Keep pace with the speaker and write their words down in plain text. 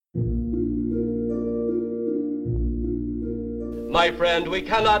My friend, we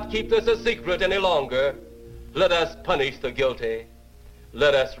cannot keep this a secret any longer. Let us punish the guilty.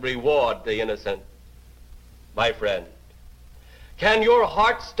 Let us reward the innocent. My friend, can your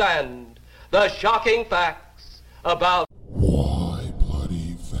heart stand the shocking facts about Why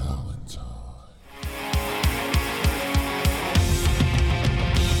Bloody Valentine?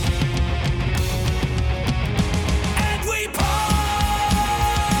 And we party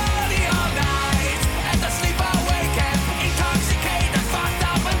all night at the sleeper weekend, intoxicated, fucked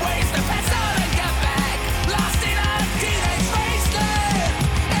up, and ways to pass out and get back, lost in a teenage wasteland.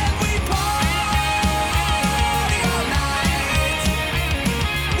 And we party all night.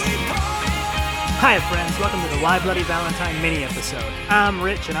 We party. Hi, friends. Welcome to the Why Bloody Valentine mini episode. I'm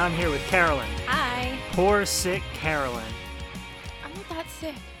Rich, and I'm here with Carolyn. Hi. Poor, sick Carolyn. I'm not that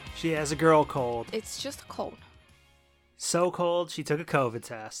sick. She has a girl cold. It's just a cold. So cold, she took a COVID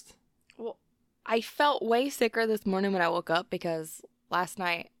test. Well, I felt way sicker this morning when I woke up because last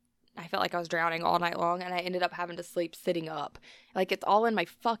night I felt like I was drowning all night long and I ended up having to sleep sitting up. Like, it's all in my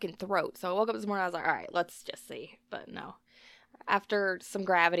fucking throat. So I woke up this morning, I was like, all right, let's just see. But no. After some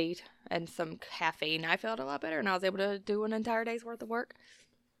gravity and some caffeine, I felt a lot better and I was able to do an entire day's worth of work.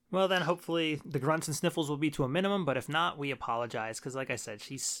 Well, then hopefully the grunts and sniffles will be to a minimum, but if not, we apologize, because like I said,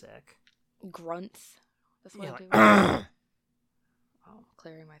 she's sick. Grunts. That's what Yeah, I do. like, Oh,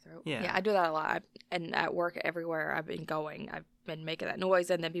 clearing my throat. Yeah. I do that a lot. And at work, everywhere I've been going, I've been making that noise.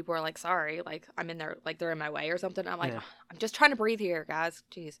 And then people are like, sorry, like I'm in there, like they're in my way or something. I'm like, Yeah. I'm just trying to breathe here, guys.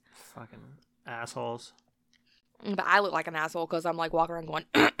 Jeez. Fucking assholes. But I look like an asshole because I'm like walking around going,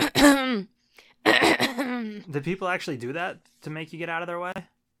 Did people actually do that to make you get out of their way?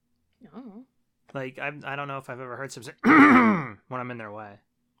 no, Like, I don't know if I've ever heard some say when I'm in their way.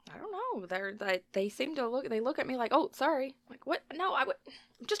 I don't know. They seem to look at me like, oh, sorry. Like, what? No, I'm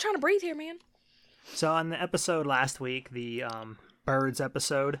just trying to breathe here, man. So on the episode last week, the birds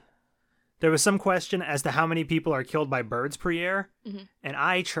episode, there was some question as to how many people are killed by birds per year, and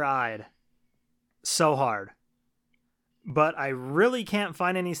I tried so hard. But I really can't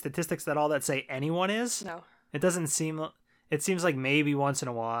find any statistics at all that say anyone is. No. It seems like maybe once in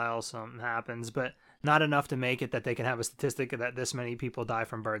a while something happens, but not enough to make it that they can have a statistic that this many people die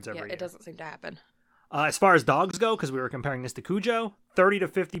from birds every Yeah, year. it doesn't seem to happen. As far as dogs go, because we were comparing this to Cujo, 30 to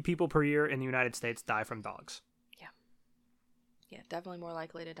 50 people per year in the United States die from dogs. Yeah, definitely more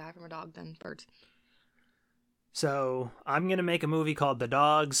likely to die from a dog than birds. So I'm going to make a movie called The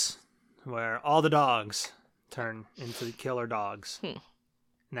Dogs, where all the dogs turn into killer dogs. And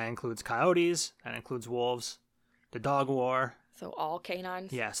that includes coyotes, that includes wolves, the dog war. So all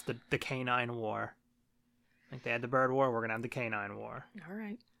canines? Yes, the canine war. Like they had the bird war, we're going to have the canine war. All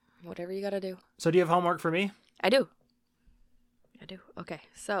right. Whatever you got to do. So do you have homework for me? I do. Okay,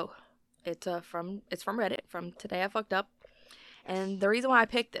 so it's from Reddit, from Today I Fucked Up. And the reason why I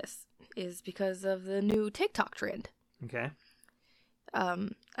picked this is because of the new TikTok trend. Okay.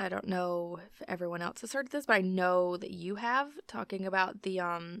 I don't know if everyone else has heard this, but I know that you have, talking about the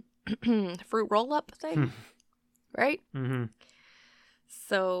fruit roll-up thing, right? Mm-hmm.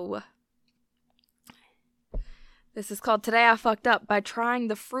 So this is called Today I Fucked Up by trying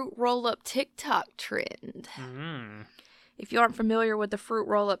the fruit roll-up TikTok trend. Mm-hmm. If you aren't familiar with the fruit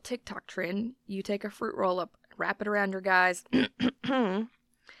roll-up TikTok trend, you take a fruit roll-up, wrap it around your guys, and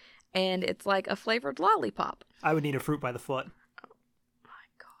it's like a flavored lollipop. I would need a fruit by the foot.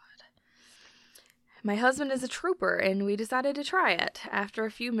 My husband is a trooper, and we decided to try it. After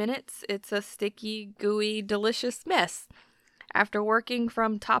a few minutes, it's a sticky, gooey, delicious mess. After working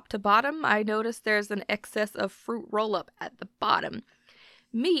from top to bottom, I noticed there's an excess of fruit roll-up at the bottom.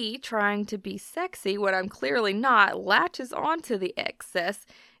 Me, trying to be sexy when I'm clearly not, latches onto the excess,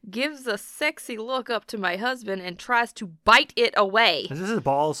 gives a sexy look up to my husband, and tries to bite it away. Is this his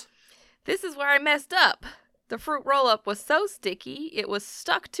balls? This is where I messed up. The fruit roll-up was so sticky, it was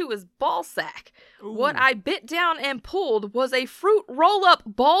stuck to his ball sack. Ooh. What I bit down and pulled was a fruit roll-up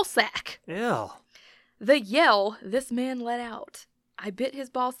ball sack. Ew. The yell this man let out. I bit his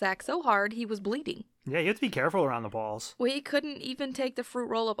ball sack so hard he was bleeding. Yeah, you have to be careful around the balls. We couldn't even take the fruit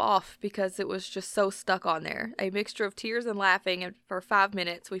roll-up off because it was just so stuck on there. A mixture of tears and laughing, and for 5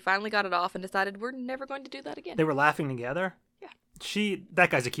 minutes, we finally got it off and decided we're never going to do that again. They were laughing together? Yeah. That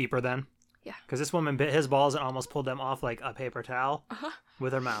guy's a keeper then. Yeah. Because this woman bit his balls and almost pulled them off like a paper towel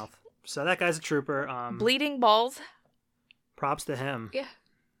with her mouth. So that guy's a trooper. Bleeding balls. Props to him. Yeah.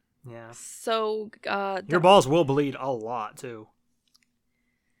 Yeah. So, Your balls will bleed a lot, too.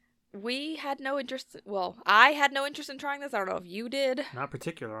 we had no interest. Well, I had no interest in trying this. I don't know if you did. Not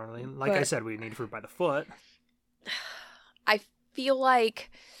particularly. Like I But- said, we need fruit by the foot. I feel like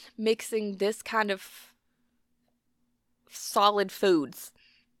mixing this kind of solid foods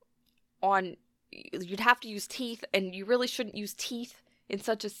on, you'd have to use teeth, and you really shouldn't use teeth in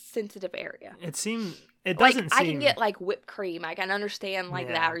such a sensitive area. It doesn't Like, seem... I can get, like, whipped cream. I can understand, like,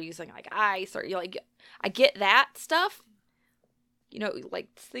 Yeah. that, or using, like, ice, or, like, I get that stuff. You know,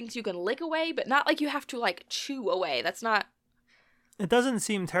 like, things you can lick away, but not like you have to, like, chew away. That's not... It doesn't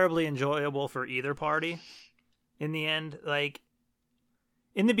seem terribly enjoyable for either party in the end. Like,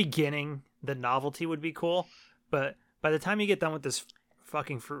 in the beginning, the novelty would be cool, but by the time you get done with this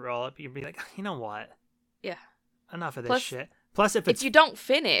fucking fruit roll-up, you'd be like, you know what? Yeah. Enough of this Plus, shit. Plus, if you don't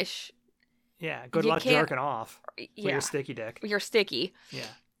finish... Yeah, good you luck can't- jerking off with your sticky dick. You're sticky. Yeah.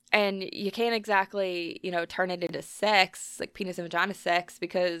 And you can't exactly, turn it into sex, like penis and vagina sex,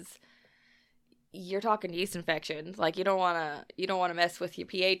 because you're talking yeast infections. Like, you don't want to mess with your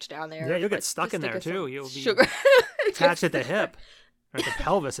pH down there. Yeah, you'll get But stuck in just there stick too. some You'll be sugar. attached at the hip or at the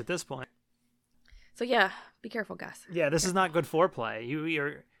pelvis at this point. So yeah, be careful, guys. Yeah, this is not good foreplay.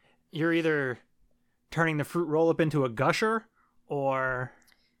 You're either turning the fruit roll up into a gusher or...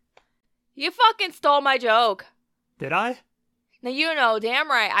 You fucking stole my joke. Did I? Now you know, damn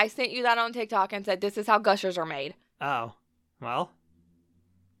right. I sent you that on TikTok and said this is how gushers are made. Oh, well.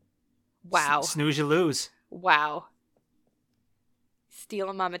 Wow. Snooze, you lose. Wow.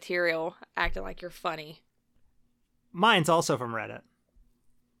 Stealing my material, acting like you're funny. Mine's also from Reddit.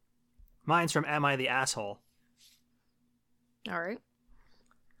 Mine's from Am I the Asshole? All right.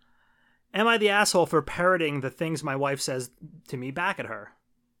 Am I the asshole for parroting the things my wife says to me back at her?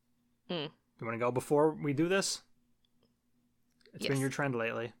 Do you want to go before we do this? It's been Yes. your trend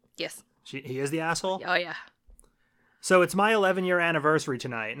lately. Yes. He is the asshole? Oh yeah. So it's my 11-year anniversary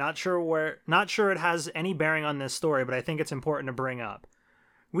tonight. Not sure it has any bearing on this story, but I think it's important to bring up.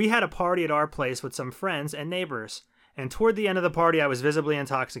 We had a party at our place with some friends and neighbors, and toward the end of the party I was visibly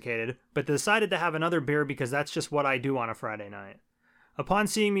intoxicated, but decided to have another beer because that's just what I do on a Friday night. Upon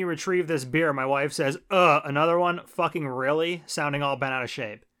seeing me retrieve this beer, my wife says, another one? Fucking really? Sounding all bent out of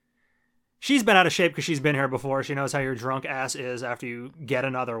shape. She's been out of shape because she's been here before. She knows how your drunk ass is after you get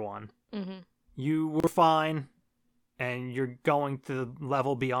another one. Mm-hmm. You were fine, and you're going to the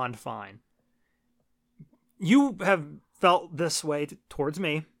level beyond fine. You have felt this way towards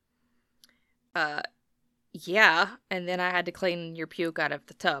me. Yeah, and then I had to clean your puke out of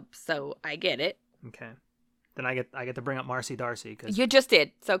the tub, so I get it. Okay. Then I get to bring up Marcy Darcy. Cause, You just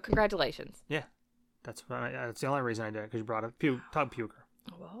did, so congratulations. yeah. That's the only reason I did it, because you brought a tub puker.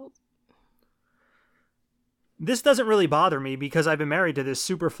 Well, This doesn't really bother me because I've been married to this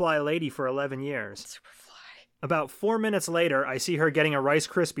superfly lady for 11 years. Superfly. About 4 minutes later, I see her getting a Rice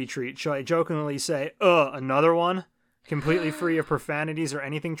Krispie treat, so I jokingly say, another one? Completely free of profanities or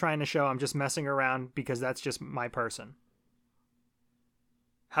anything trying to show I'm just messing around because that's just my person.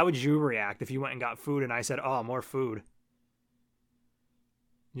 How would you react if you went and got food and I said, more food?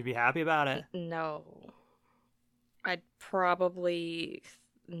 You'd be happy about it? No. I'd probably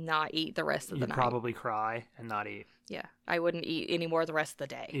not eat the rest of the You'd night. probably cry and not eat. Yeah, I wouldn't eat any more the rest of the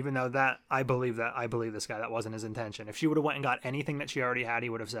day. Even though I believe this guy, that wasn't his intention. If she would have went and got anything that she already had, he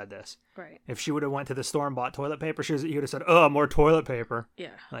would have said this. Right. If she would have went to the store and bought toilet paper, he would have said, more toilet paper.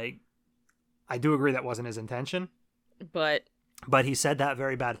 Yeah. Like, I do agree that wasn't his intention, But, but he said that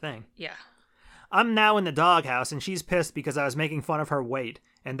very bad thing. yeah. I'm now in the doghouse, and she's pissed because I was making fun of her weight,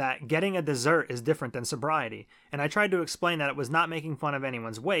 and that getting a dessert is different than sobriety. And I tried to explain that it was not making fun of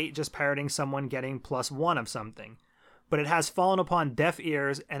anyone's weight, just parroting someone getting +1 of something. But it has fallen upon deaf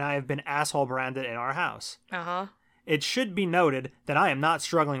ears, and I have been asshole branded in our house. Uh-huh. It should be noted that I am not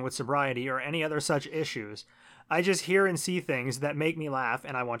struggling with sobriety or any other such issues. I just hear and see things that make me laugh,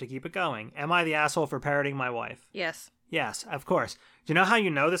 and I want to keep it going. Am I the asshole for parroting my wife? Yes. Yes, of course. Do you know how you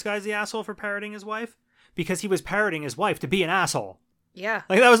know this guy's the asshole for parroting his wife? Because he was parroting his wife to be an asshole. Yeah.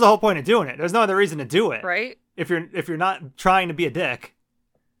 Like, that was the whole point of doing it. There's no other reason to do it. Right? If you're not trying to be a dick.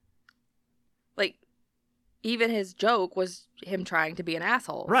 Like, even his joke was him trying to be an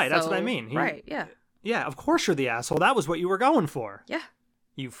asshole. Right, that's what I So- mean. Right, yeah. Yeah, of course you're the asshole. That was what you were going for. Yeah.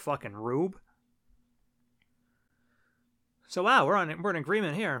 You fucking rube. So wow, we're in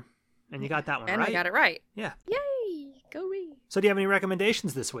agreement here. And you got that one And right. I got it right. Yeah. Yay! Gooey. So do you have any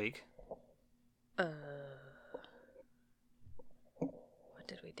recommendations this week? What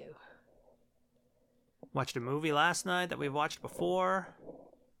did we do? Watched a movie last night that we've watched before.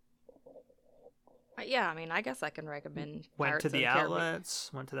 Yeah, I mean, I guess I can recommend Went Pirates to of the Caribbean.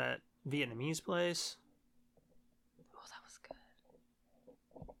 outlets. Went to that Vietnamese place. Oh, that was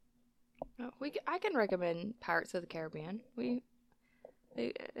good. I can recommend Pirates of the Caribbean.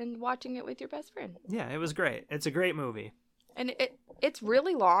 And watching it with your best friend. Yeah, it was great. It's a great movie. And it's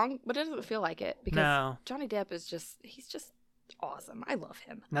really long, but it doesn't feel like it because No. Johnny Depp is he's just awesome. I love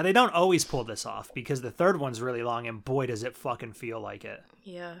him. Now, they don't always pull this off because the third one's really long, and boy, does it fucking feel like it.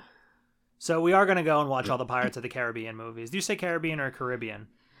 Yeah. So we are going to go and watch all the Pirates of the Caribbean movies. Do you say Caribbean or Caribbean?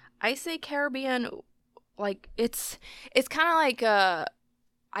 I say Caribbean, like, it's kind of like,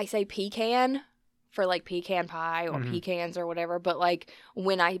 I say pecan for, like, pecan pie or pecans or whatever, but, like,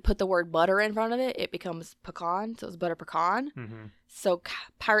 when I put the word butter in front of it, it becomes pecan, so it's butter pecan. Mm-hmm. So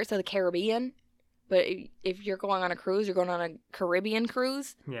Pirates of the Caribbean, but if you're going on a cruise, you're going on a Caribbean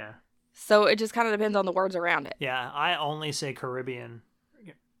cruise. Yeah. So it just kind of depends on the words around it. Yeah, I only say Caribbean.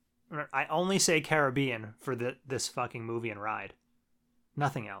 I only say Caribbean for this fucking movie and ride.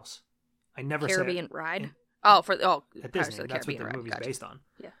 Nothing else. I never Caribbean say ride? at Pirates Disney. of the That's what Caribbean the ride. movie's Gotcha. based on.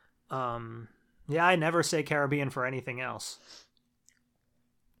 Yeah. Yeah, I never say Caribbean for anything else.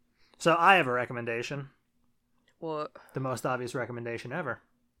 So I have a recommendation. What? The most obvious recommendation ever.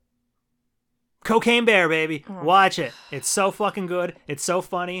 Cocaine Bear, baby. Oh. Watch it. It's so fucking good. It's so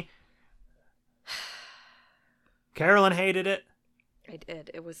funny. Carolyn hated it. I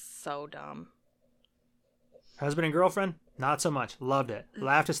did. It was so dumb. Husband and girlfriend, not so much. Loved it.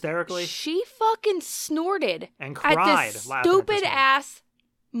 Laughed hysterically She fucking snorted and at cried. this laughing at this stupid movie. ass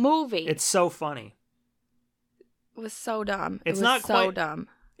movie. It's so funny. It was so dumb. It's it was not so quite- dumb.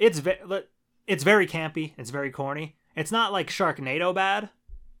 It's very campy. It's very corny. It's not like Sharknado bad.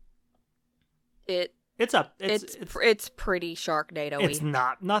 It's pretty Sharknado-y. It's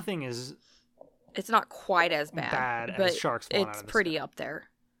not. Nothing is It's not quite as bad but as sharks falling out it's of the pretty sky. up there.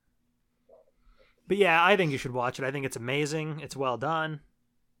 But yeah, I think you should watch it. I think it's amazing. It's well done.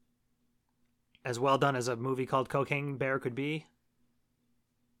 As well done as a movie called Cocaine Bear could be.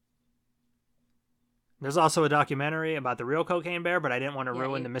 There's also a documentary about the real Cocaine Bear, but I didn't want to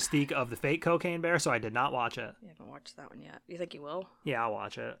ruin the mystique of the fake Cocaine Bear, so I did not watch it. You haven't watched that one yet. You think you will? Yeah, I'll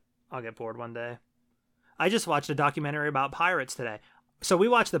watch it. I'll get bored one day. I just watched a documentary about pirates today. So we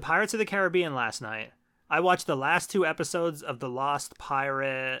watched the Pirates of the Caribbean last night. I watched the last 2 episodes of The Lost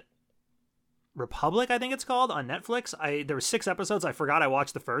Pirate Republic, I think it's called, on Netflix. There were 6 episodes. I forgot I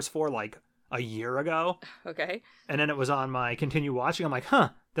watched the first 4 like a year ago. Okay. And then it was on my continue watching. I'm like,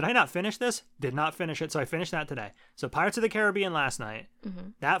 did I not finish this? Did not finish it. So I finished that today. So Pirates of the Caribbean last night. Mm-hmm.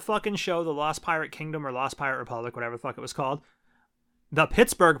 That fucking show, The Lost Pirate Kingdom or Lost Pirate Republic, whatever the fuck it was called. The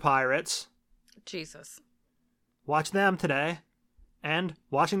Pittsburgh Pirates. Jesus. Watch them today. And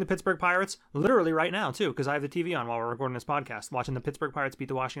watching the Pittsburgh Pirates literally right now, too, because I have the TV on while we're recording this podcast. Watching the Pittsburgh Pirates beat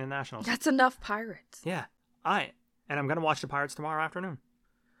the Washington Nationals. That's enough pirates. Yeah. And I'm going to watch the Pirates tomorrow afternoon.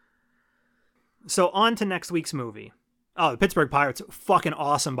 So on to next week's movie. Oh, the Pittsburgh Pirates, fucking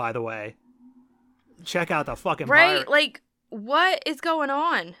awesome, by the way. Check out the fucking Right? Like, what is going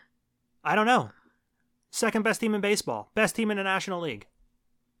on? I don't know. Second best team in baseball. Best team in the National League.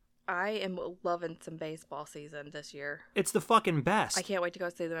 I am loving some baseball season this year. It's the fucking best. I can't wait to go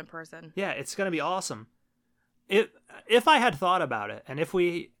see them in person. Yeah, it's going to be awesome. If I had thought about it, and if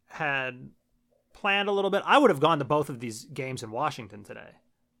we had planned a little bit, I would have gone to both of these games in Washington today.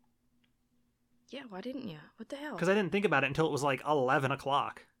 Yeah, why didn't you? What the hell? Because I didn't think about it until it was like 11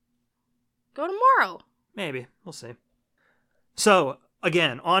 o'clock. Go tomorrow. Maybe. We'll see. So,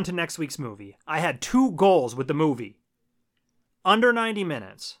 again, on to next week's movie. I had 2 goals with the movie. Under 90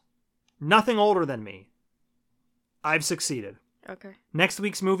 minutes. Nothing older than me. I've succeeded. Okay. Next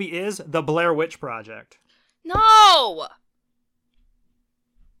week's movie is The Blair Witch Project. No!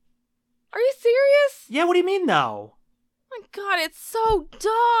 Are you serious? Yeah, what do you mean, no? Oh my god, it's so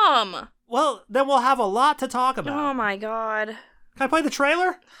dumb. Well, then we'll have a lot to talk about. Oh my god. Can I play the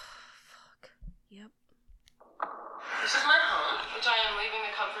trailer? Fuck. Yep. This is my home, which I am leaving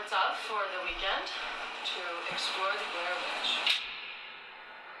the comforts of for the weekend to explore the Blair Witch.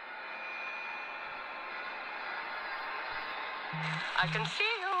 I can see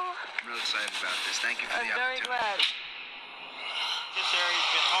you. I'm real excited about this. Thank you for I'm the very opportunity. glad. This area's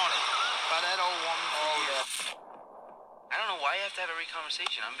been haunted by that old woman for years. I don't know why you have to have every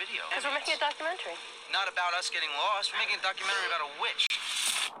conversation on video. Because we're making a documentary. Not about us getting lost. We're making a documentary about a witch.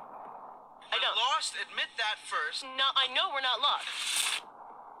 I know. We're lost. Admit that first. No, I know we're not lost.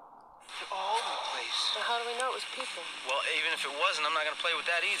 You're all over the place. So how do we know it was people? Well, even if it wasn't, I'm not going to play with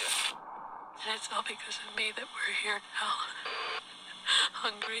that either. And it's all because of me that we're here now.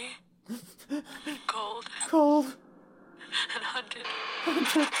 Hungry. Cold. And hunted.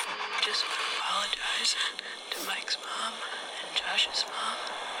 Just want to apologize to Mike's mom and Josh's mom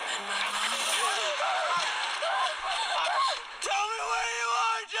and my mom. Tell me where you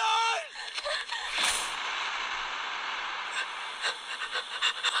are, John!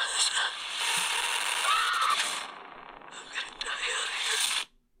 I'm gonna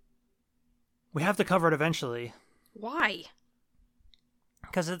We have to cover it eventually. Why?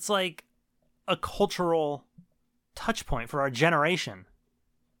 Because it's like a cultural touch point for our generation.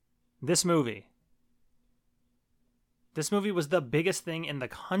 This movie. This movie was the biggest thing in the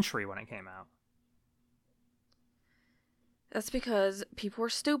country when it came out. That's because people were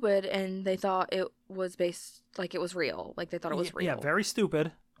stupid and they thought it was based, like it was real. Like they thought it was real. Yeah, very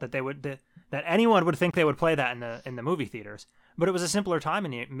stupid that that anyone would think they would play that in the movie theaters. But it was a simpler time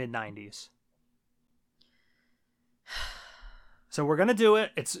in the mid-90s. So we're going to do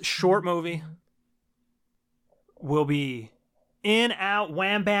it. It's a short movie. We'll be in, out,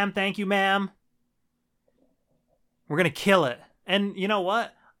 wham, bam, thank you, ma'am. We're going to kill it. And you know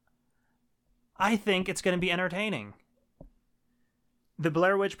what? I think it's going to be entertaining. The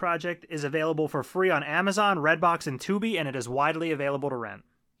Blair Witch Project is available for free on Amazon, Redbox, and Tubi, and it is widely available to rent.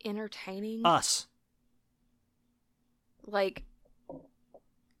 Entertaining? Us. Like,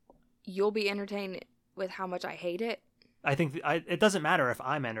 you'll be entertained with how much I hate it? I think it doesn't matter if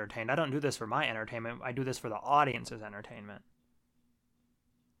I'm entertained. I don't do this for my entertainment. I do this for the audience's entertainment.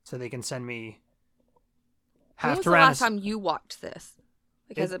 So they can send me When was the last time you watched this?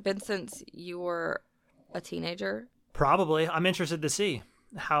 Like, has it been since you were a teenager? Probably. I'm interested to see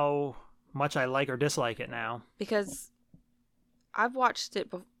how much I like or dislike it now. Because I've watched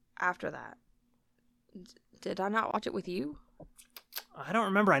it after that. Did I not watch it with you? I don't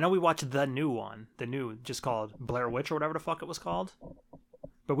remember. I know we watched the new one. Just called Blair Witch or whatever the fuck it was called.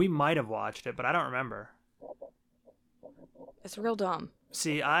 But we might have watched it, but I don't remember. It's real dumb.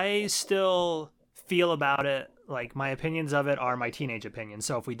 See, I still feel about it, like my opinions of it are my teenage opinions.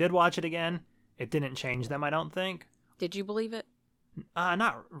 So if we did watch it again, it didn't change them, I don't think. Did you believe it?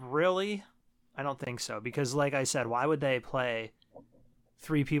 Not really. I don't think so. Because like I said, why would they play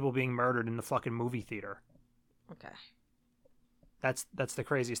 3 people being murdered in the fucking movie theater? Okay. That's the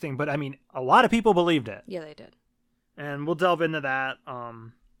craziest thing. But I mean, a lot of people believed it. Yeah, they did. And we'll delve into that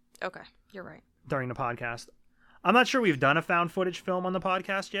Okay, you're right. during the podcast. I'm not sure we've done a found footage film on the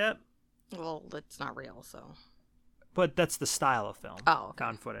podcast yet. Well, it's not real, so. But that's the style of film. Oh, okay.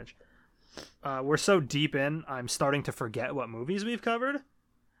 Found footage. We're so deep in, I'm starting to forget what movies we've covered.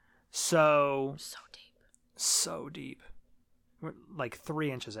 So deep. So deep. We're like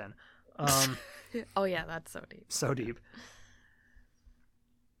 3 inches in. Oh, yeah, that's so deep. So deep.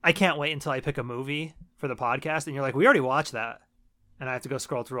 I can't wait until I pick a movie for the podcast, and you're like, we already watched that. And I have to go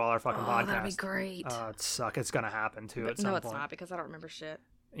scroll through all our fucking podcasts. That'd be great. It sucks. It's going to happen, too, at some point. No, it's not, because I don't remember shit.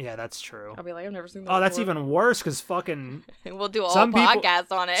 Yeah, that's true. I'll be like, I've never seen that Oh, that's before. even worse, because fucking... We'll do a whole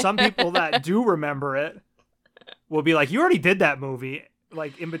podcast on it. Some people that do remember it will be like, you already did that movie,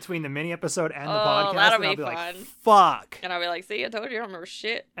 like, in between the mini episode and the podcast. That'll and be I'll be fun. like, fuck. And I'll be like, see, I told you I don't remember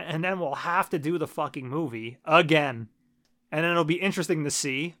shit. And then we'll have to do the fucking movie again. And then it'll be interesting to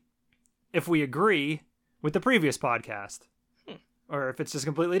see if we agree with the previous podcast. Or if it's just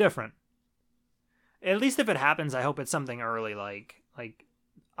completely different. At least if it happens, I hope it's something early, like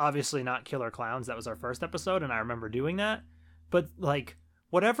obviously not Killer Clowns. That was our first episode, and I remember doing that. But, like,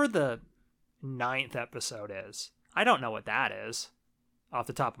 whatever the 9th episode is, I don't know what that is off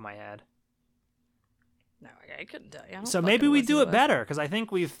the top of my head. No, I couldn't tell you. So maybe we do it better, because I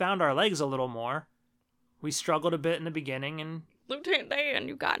think we've found our legs a little more. We struggled a bit in the beginning, and... Lieutenant Dan,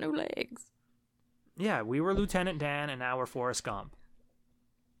 you got no legs. Yeah, we were Lieutenant Dan, and now we're Forrest Gump.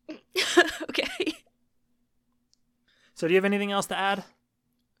 Okay. So do you have anything else to add?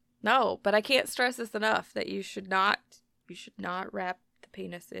 No, but I can't stress this enough that you should not wrap the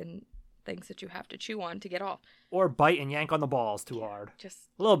penis in things that you have to chew on to get off. Or bite and yank on the balls too hard. Just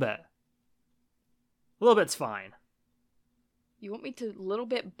a little bit. A little bit's fine. You want me to little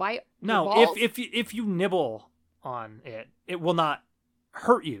bit bite No, your balls? if you nibble on it, it will not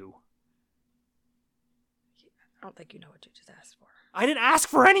hurt you. I don't think you know what you just asked for. I didn't ask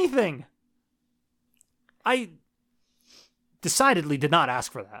for anything. I decidedly did not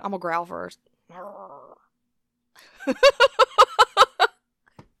ask for that. I'm gonna growl first.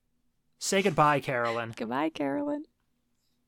 Say goodbye, Carolyn. Goodbye, Carolyn.